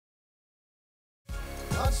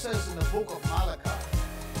God says in the book of Malachi,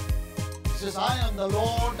 He says, I am the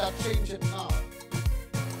Lord that changeth not.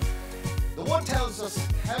 The word tells us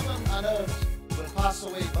heaven and earth will pass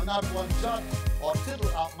away, but not one jot or tittle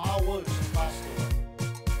of my words will pass away.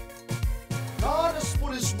 God has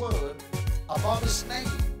put His word above His name.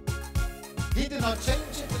 He did not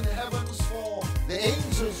change it in the heavens for the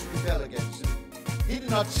angels to rebel against Him. He did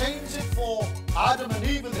not change it for Adam and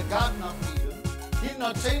Eve in the Garden of Eden. He did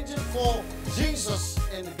not change it for Jesus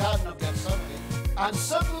in the Garden of Gethsemane. And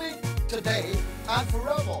certainly today and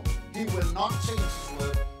forever, He will not change His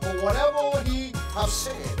word. For whatever He has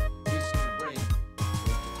said, He's going to bring into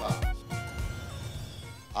pass.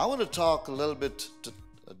 I want to talk a little bit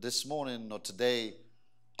this morning or today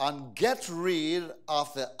on get rid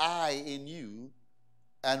of the I in you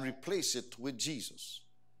and replace it with Jesus.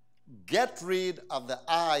 Get rid of the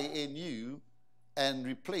I in you and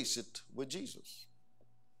replace it with Jesus.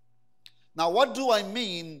 Now, what do I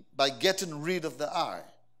mean by getting rid of the I?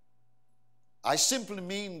 I simply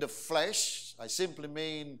mean the flesh. I simply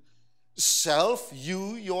mean self,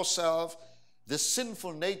 you, yourself, the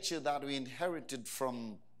sinful nature that we inherited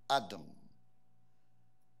from Adam.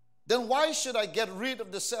 Then why should I get rid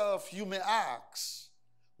of the self, you may ask?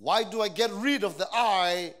 Why do I get rid of the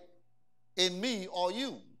I in me or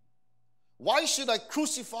you? Why should I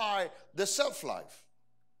crucify the self-life?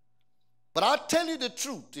 But I'll tell you the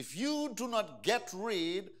truth. If you do not get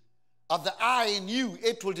rid of the I in you,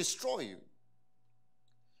 it will destroy you.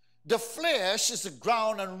 The flesh is the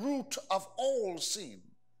ground and root of all sin.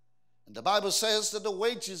 And the Bible says that the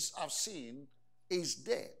wages of sin is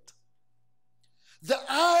death. The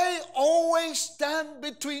I always stand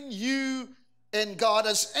between you and God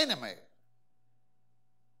as enemy.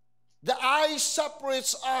 The I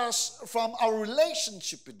separates us from our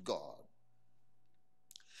relationship with God.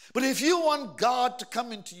 But if you want God to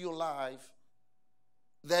come into your life,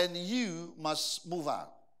 then you must move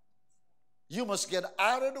out. You must get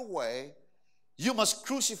out of the way. You must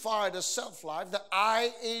crucify the self-life, the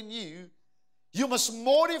I in you. You must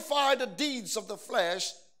mortify the deeds of the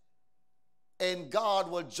flesh, and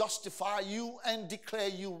God will justify you and declare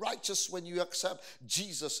you righteous when you accept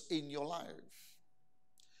Jesus in your life.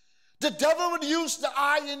 The devil will use the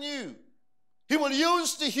I in you. He will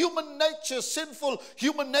use the human nature, sinful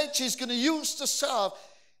human nature. He's going to use the self.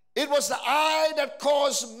 It was the I that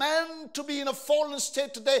caused man to be in a fallen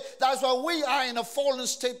state today. That's why we are in a fallen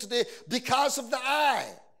state today, because of the I.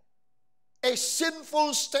 A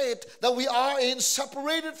sinful state that we are in,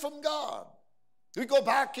 separated from God. We go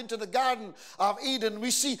back into the Garden of Eden.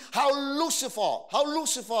 We see how Lucifer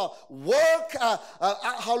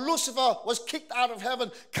was kicked out of heaven,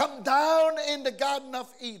 come down in the Garden of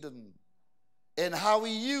Eden, and how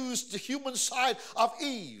he used the human side of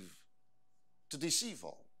Eve to deceive her.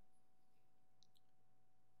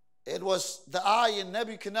 It was the I in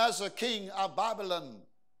Nebuchadnezzar, king of Babylon.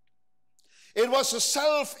 It was the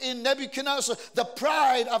self in Nebuchadnezzar, the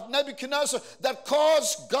pride of Nebuchadnezzar, that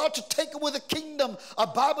caused God to take away the kingdom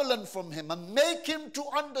of Babylon from him and make him to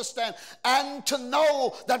understand and to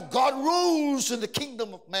know that God rules in the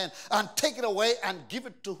kingdom of man, and take it away and give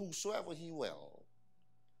it to whosoever he will.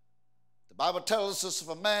 The Bible tells us of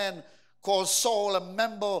a man called Saul, a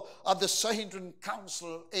member of the Sanhedrin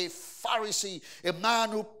Council, a Pharisee, a man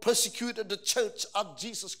who persecuted the church of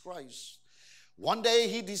Jesus Christ. One day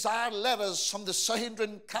he desired letters from the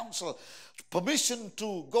Sanhedrin Council, permission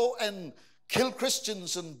to go and kill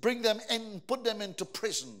Christians and bring them in, put them into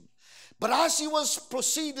prison. But as he was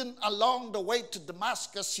proceeding along the way to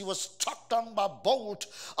Damascus, he was struck down by a bolt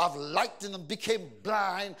of lightning and became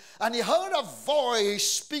blind. And he heard a voice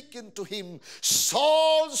speaking to him,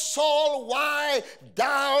 Saul, Saul, why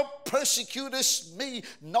thou persecutest me?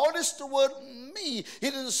 Notice the word me.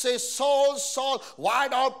 He didn't say, Saul, Saul, why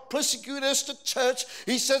thou persecutest the church.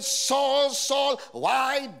 He said, Saul, Saul,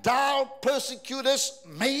 why thou persecutest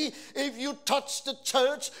me? If you touch the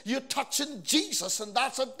church, you're touching Jesus, and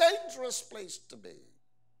that's a dangerous place to be.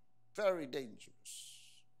 Very dangerous.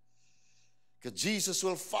 Because Jesus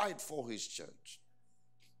will fight for his church.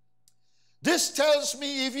 This tells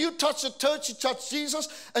me if you touch the church, you touch Jesus,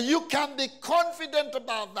 and you can be confident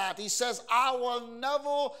about that. He says, I will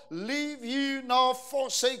never leave you nor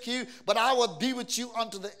forsake you, but I will be with you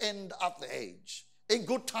unto the end of the age. In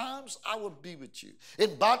good times, I will be with you.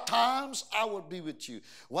 In bad times, I will be with you.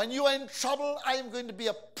 When you are in trouble, I am going to be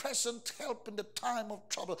a present help in the time of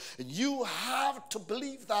trouble. And you have to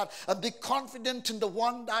believe that and be confident in the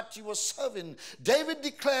one that you are serving. David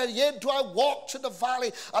declared, yet do I walk through the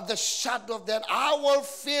valley of the shadow of death, I will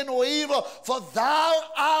fear no evil, for thou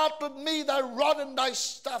art with me, thy rod and thy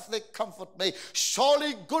staff, they comfort me.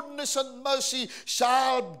 Surely goodness and mercy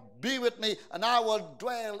shall be with me, and I will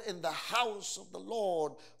dwell in the house of the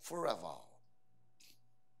Lord forever.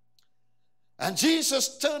 And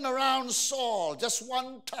Jesus turned around Saul, just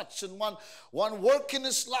one touch and one work in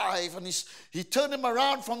his life, and he turned him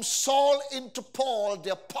around from Saul into Paul,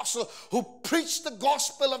 the apostle who preached the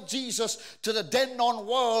gospel of Jesus to the then known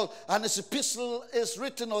world, and his epistle is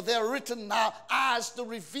written, or they're written now, as the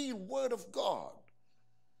revealed word of God.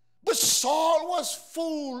 But Saul was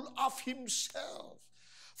full of himself,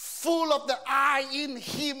 full of the I in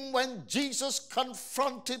him when Jesus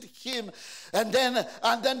confronted him. And then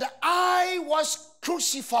the I was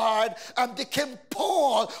crucified and became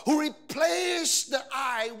Paul, who replaced the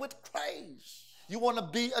I with Christ. You want to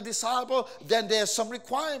be a disciple? Then there's some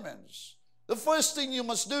requirements. The first thing you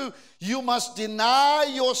must do, you must deny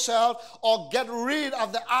yourself or get rid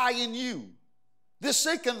of the I in you. The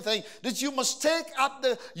second thing, that you must take up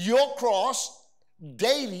your cross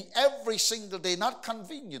daily, every single day, not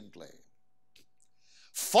conveniently.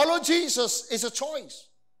 Follow Jesus is a choice.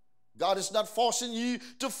 God is not forcing you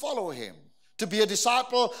to follow him. To be a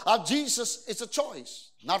disciple of Jesus is a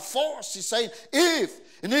choice, not force. He's saying,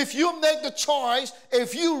 if you make the choice,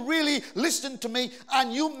 if you really listen to me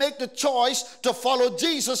and you make the choice to follow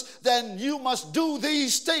Jesus, then you must do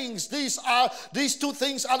these things. These two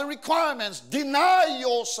things are the requirements. Deny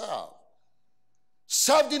yourself.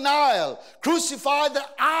 Self-denial. Crucify the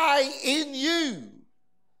I in you.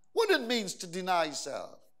 What it means to deny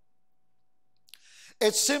self?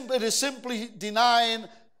 It is simply denying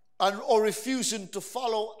or refusing to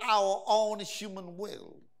follow our own human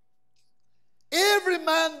will. Every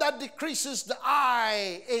man that decreases the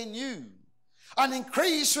I in you and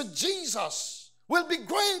increase with Jesus will be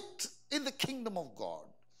great in the kingdom of God,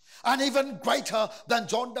 and even greater than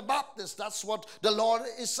John the Baptist. That's what the Lord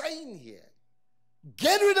is saying here.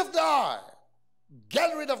 Get rid of the I.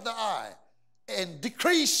 Get rid of the I and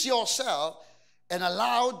decrease yourself and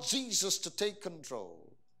allow Jesus to take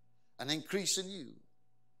control and increase in you.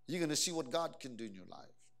 You're going to see what God can do in your life.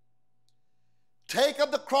 Take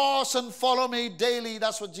up the cross and follow me daily.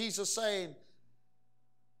 That's what Jesus is saying.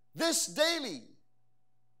 This daily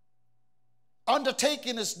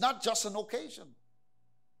undertaking is not just an occasion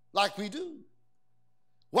like we do.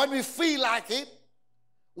 When we feel like it,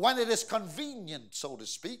 when it is convenient, so to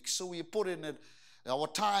speak, so we put in our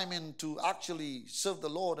time in to actually serve the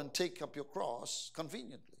Lord and take up your cross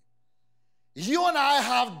conveniently. You and I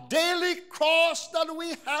have daily cross that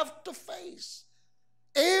we have to face.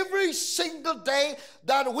 Every single day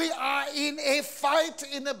that we are in a fight,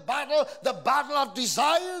 in a battle, the battle of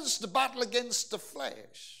desires, the battle against the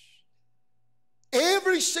flesh.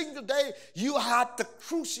 Every single day you have to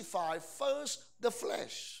crucify first the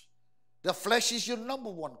flesh. The flesh is your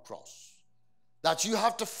number one cross that you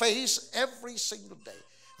have to face every single day.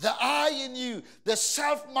 The I in you, the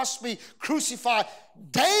self must be crucified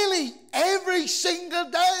daily, every single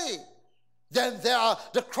day. Then there are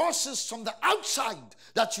the crosses from the outside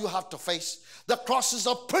that you have to face. The crosses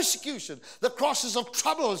of persecution, the crosses of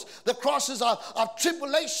troubles, the crosses of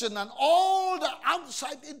tribulation, and all the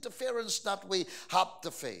outside interference that we have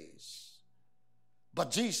to face.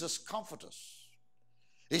 But Jesus comforts us.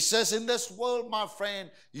 He says, in this world, my friend,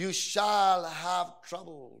 you shall have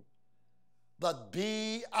trouble. But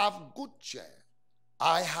be of good cheer.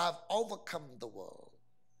 I have overcome the world.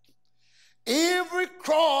 Every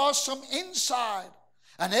cross from inside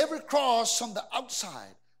and every cross from the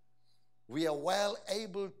outside, we are well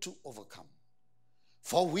able to overcome.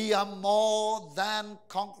 For we are more than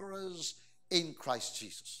conquerors in Christ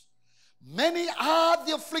Jesus. Many are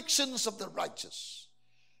the afflictions of the righteous,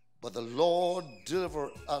 but the Lord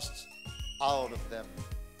delivered us out of them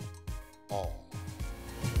all.